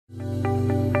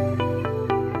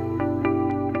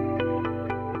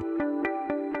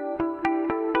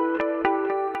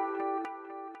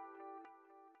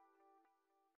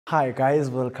Hi guys,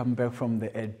 welcome back from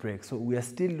the ad break. So we are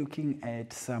still looking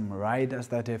at some riders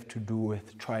that have to do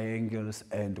with triangles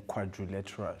and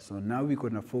quadrilaterals. So now we're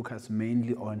going to focus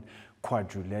mainly on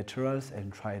quadrilaterals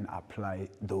and try and apply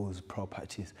those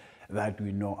properties that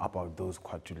we know about those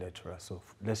quadrilaterals. So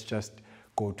let's just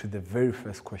go to the very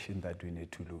first question that we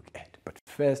need to look at. But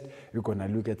first, we're going to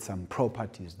look at some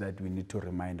properties that we need to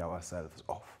remind ourselves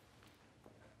of.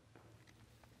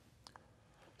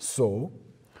 So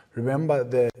remember,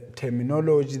 the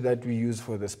terminology that we use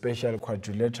for the special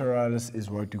quadrilaterals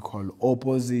is what we call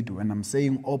opposite. When I'm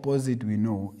saying opposite, we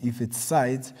know if it's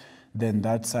sides, then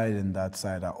that side and that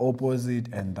side are opposite,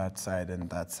 and that side and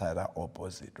that side are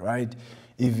opposite, right?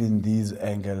 Even these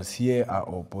angles here are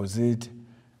opposite.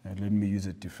 And let me use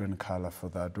a different color for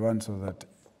that one so that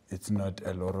it's not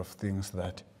a lot of things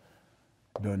that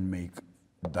don't make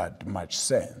that much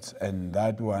sense. And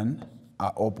that one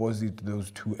are opposite,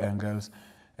 those two angles,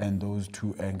 and those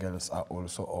two angles are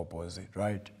also opposite,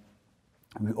 right?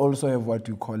 We also have what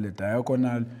we call a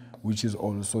diagonal, which is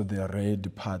also the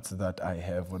red parts that I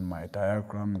have on my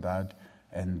diagram, that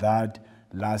and that.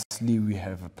 Lastly, we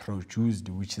have a produced,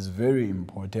 which is very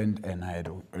important, and I had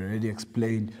already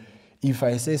explained. If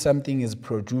I say something is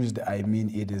produced, I mean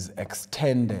it is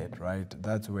extended, right?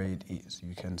 That's where it is.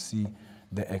 You can see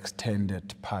the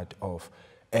extended part of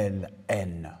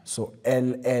Ln. So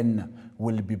Ln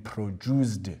will be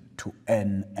produced to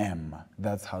Nm.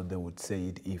 That's how they would say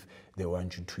it if they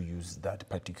want you to use that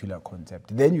particular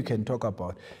concept. Then you can talk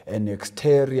about an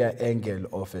exterior angle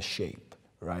of a shape,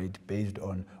 right? Based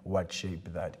on what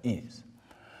shape that is.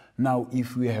 Now,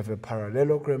 if we have a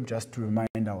parallelogram, just to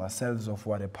remind ourselves of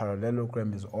what a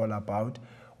parallelogram is all about,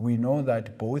 we know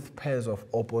that both pairs of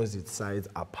opposite sides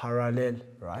are parallel,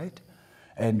 right?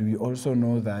 And we also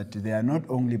know that they are not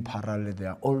only parallel, they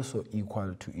are also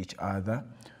equal to each other.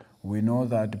 We know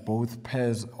that both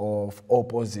pairs of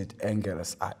opposite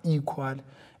angles are equal,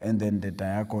 and then the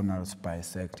diagonals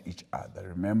bisect each other.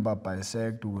 Remember,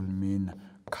 bisect will mean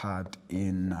cut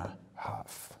in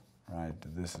half, right?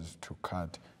 This is to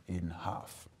cut in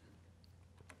half.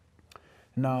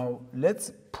 Now,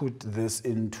 let's put this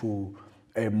into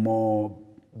a more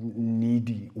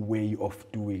needy way of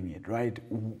doing it, right?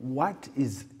 What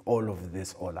is all of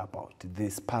this all about,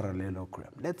 this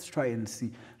parallelogram? Let's try and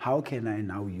see how can I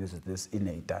now use this in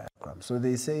a diagram. So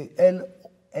they say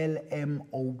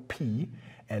LMOP,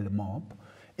 LMOP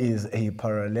is a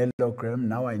parallelogram.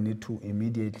 Now I need to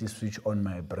immediately switch on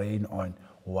my brain on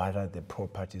what are the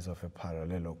properties of a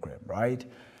parallelogram, right?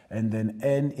 And then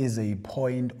N is a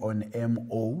point on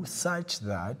MO such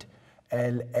that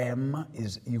Lm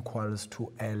is equals to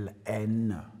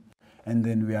Ln. And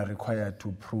then we are required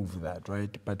to prove that,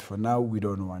 right? But for now, we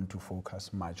don't want to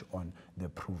focus much on the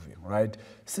proving, right?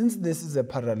 Since this is a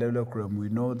parallelogram, we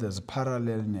know there's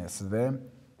parallelness there,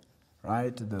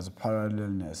 right? There's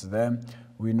parallelness there.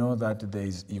 We know that there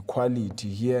is equality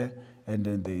here, and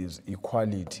then there is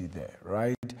equality there,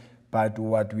 right? But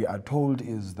what we are told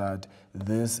is that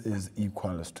this is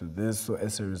equals to this. So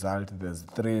as a result, there's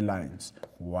three lines.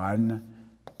 1,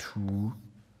 2,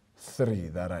 3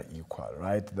 that are equal,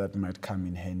 right? That might come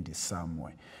in handy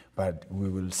somewhere. But we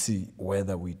will see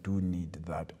whether we do need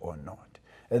that or not.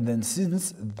 And then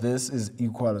since this is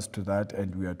equals to that,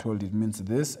 and we are told it means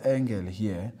this angle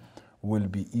here will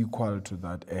be equal to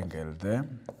that angle there,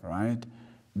 right?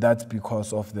 That's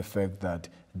because of the fact that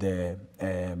the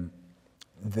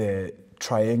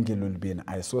triangle will be an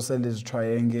isosceles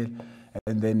triangle,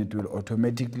 and then it will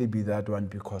automatically be that one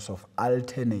because of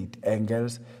alternate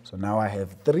angles. So now I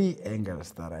have three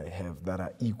angles that I have that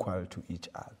are equal to each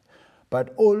other.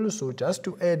 But also, just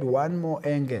to add one more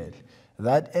angle,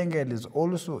 that angle is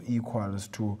also equals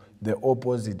to the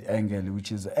opposite angle,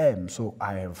 which is M. So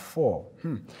I have 4.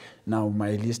 Now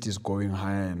my list is going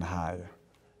higher and higher.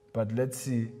 But let's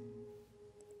see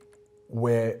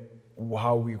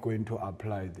how we're going to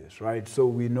apply this, right? So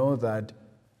we know that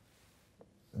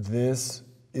this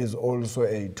is also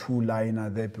a two-liner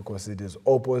there because it is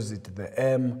opposite the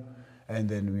M, and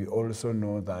then we also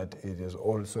know that it is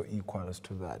also equals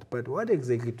to that. But what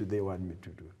exactly do they want me to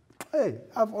do? Hey,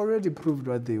 I've already proved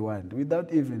what they want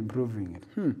without even proving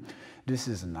it. This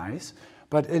is nice.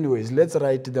 But anyways, let's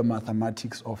write the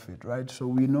mathematics of it, right? So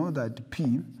we know that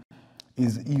P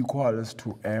is equals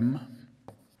to M,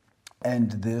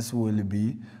 and this will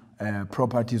be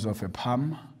properties of a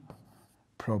palm,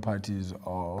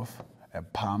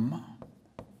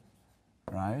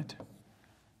 right?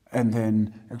 And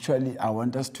then actually I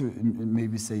want us to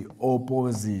maybe say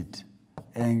opposite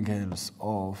angles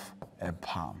of a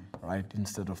palm, right?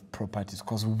 Instead of properties,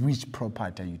 because which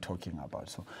property are you talking about?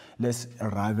 So let's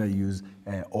rather use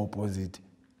opposite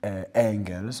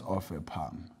angles of a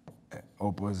palm,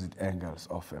 opposite angles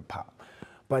of a palm.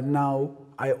 But now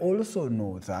I also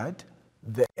know that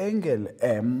the angle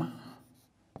M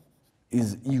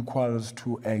is equals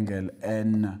to angle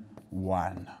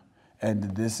N1.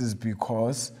 And this is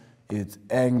because it's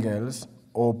angles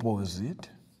opposite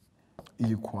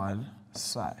equal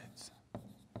sides,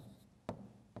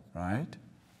 right?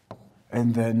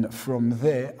 And then from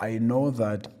there, I know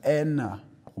that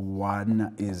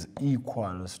N1 is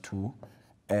equals to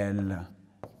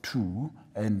L2,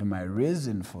 and my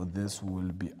reason for this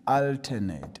will be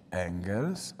alternate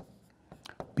angles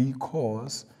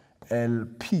because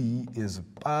LP is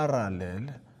parallel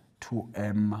to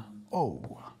MO.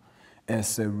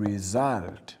 As a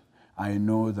result, I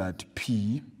know that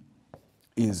P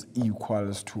is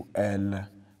equals to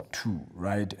L2,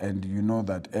 right? And you know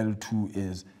that L2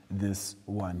 is this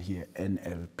one here,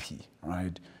 NLP,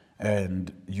 right?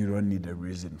 And you don't need a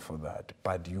reason for that,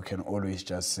 but you can always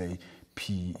just say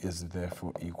P is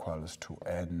therefore equals to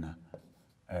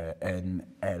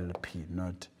NLP,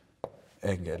 not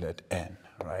angle at N,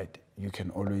 right? You can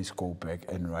always go back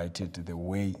and write it the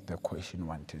way the question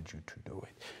wanted you to do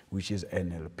it, which is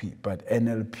NLP. But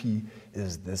NLP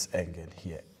is this angle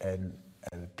here,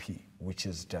 NLP, which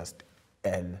is just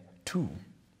L2.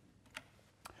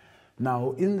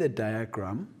 Now, in the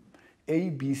diagram,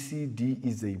 ABCD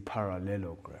is a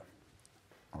parallelogram.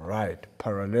 All right,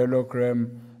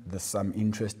 parallelogram, there's some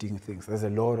interesting things. There's a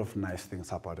lot of nice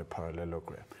things about a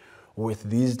parallelogram. With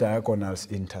these diagonals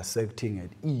intersecting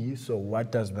at E, so what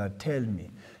does that tell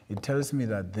me? It tells me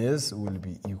that this will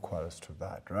be equals to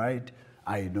that, right?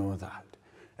 I know that.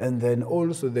 And then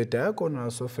also the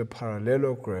diagonals of a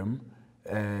parallelogram,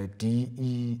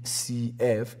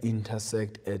 DECF,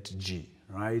 intersect at G,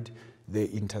 right? They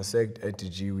intersect at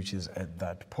G, which is at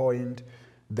that point.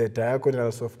 The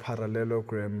diagonals of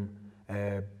parallelogram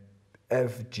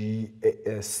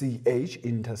FGCH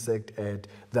intersect at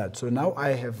that. So now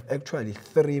I have actually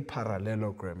 3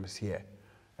 parallelograms here,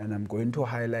 and I'm going to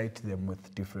highlight them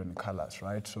with different colors,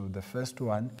 right? So the first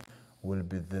one will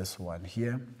be this one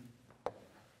here.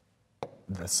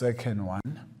 The second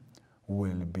one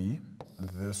will be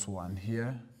this one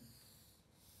here.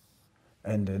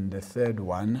 And then the third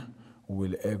one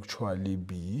will actually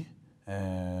be,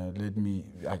 I'll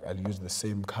use the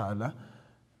same color,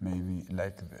 maybe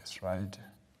like this, right?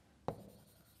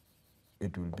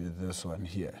 It will be this one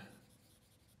here.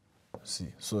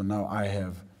 See, so now I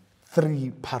have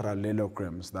 3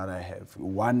 parallelograms that I have.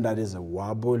 One that is a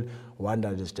wobble, one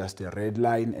that is just a red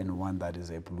line, and one that is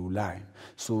a blue line.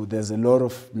 So there's a lot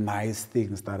of nice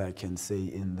things that I can say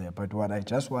in there. But what I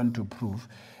just want to prove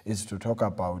is to talk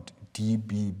about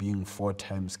DB being 4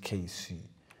 times KC.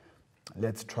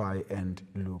 Let's try and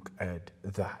look at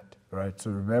that, right?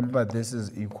 So remember, this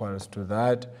is equals to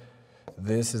that,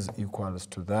 this is equals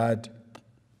to that,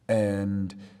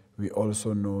 and we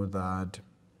also know that,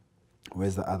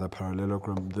 where's the other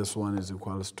parallelogram? This one is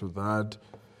equals to that.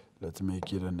 Let's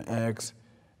make it an X,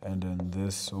 and then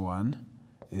this one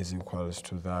is equals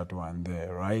to that one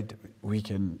there, right? We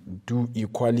can do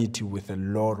equality with a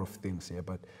lot of things here,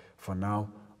 but for now,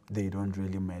 they don't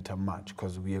really matter much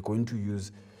because we are going to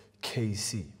use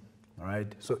KC,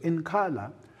 right? So in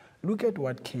color, look at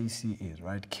what KC is,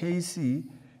 right? KC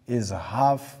is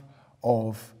half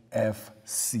of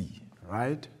FC,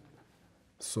 right?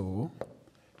 So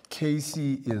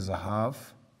KC is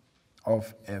half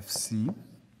of FC,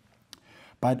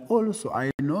 but also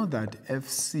I know that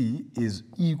FC is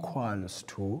equals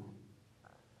to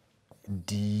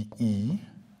DE,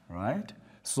 right?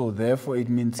 So therefore it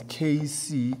means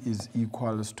KC is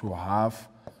equals to half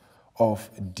of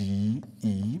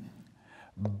DE,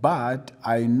 but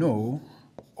I know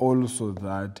also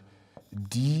that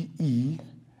DE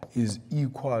is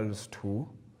equals to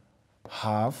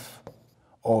half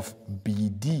of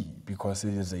BD because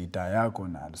it is a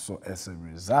diagonal. So as a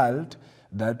result,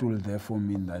 that will therefore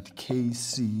mean that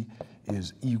KC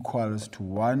is equals to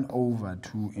 1 over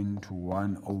 2 into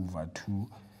 1 over 2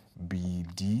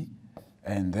 BD.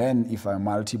 And then if I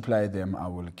multiply them, I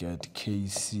will get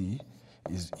KC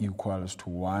is equals to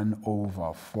 1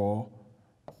 over 4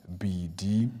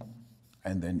 BD.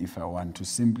 And then if I want to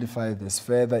simplify this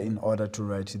further in order to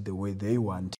write it the way they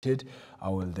want it, I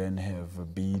will then have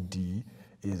BD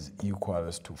is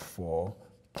equals to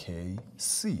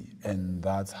 4KC. And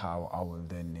that's how I will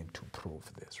then need to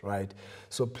prove this, right?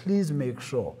 So please make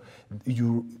sure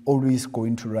you're always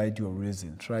going to write your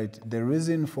reasons, right? The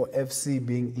reason for FC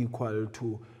being equal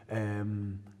to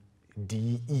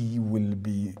DE will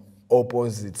be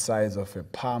opposite sides of a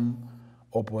palm,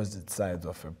 opposite sides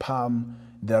of a palm.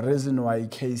 The reason why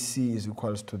KC is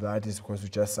equals to that is because we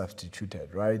just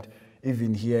substituted, right?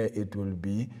 Even here it will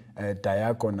be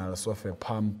diagonals of a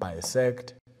palm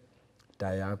bisect,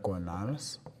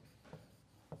 diagonals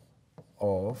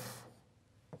of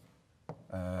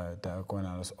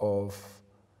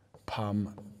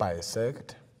palm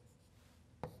bisect.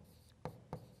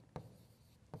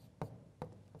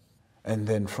 And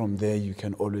then from there, you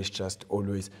can always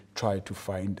try to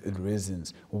find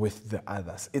reasons with the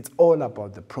others. It's all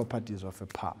about the properties of a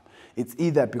palm. It's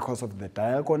either because of the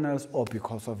diagonals or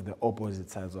because of the opposite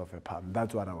sides of a palm.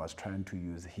 That's what I was trying to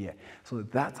use here. So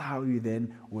that's how you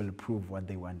then will prove what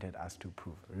they wanted us to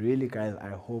prove. Really, guys, I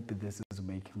hope this is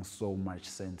making so much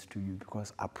sense to you,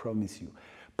 because I promise you,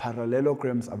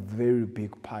 parallelograms are a very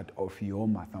big part of your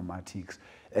mathematics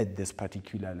at this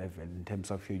particular level in terms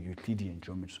of your Euclidean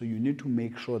geometry. So you need to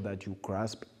make sure that you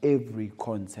grasp every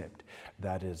concept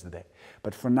that is there.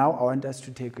 But for now, I want us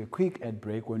to take a quick ad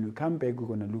break. When we come back, we're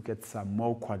going to look at some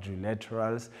more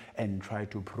quadrilaterals and try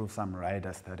to prove some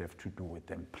riders that have to do with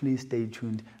them. Please stay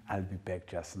tuned. I'll be back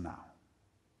just now.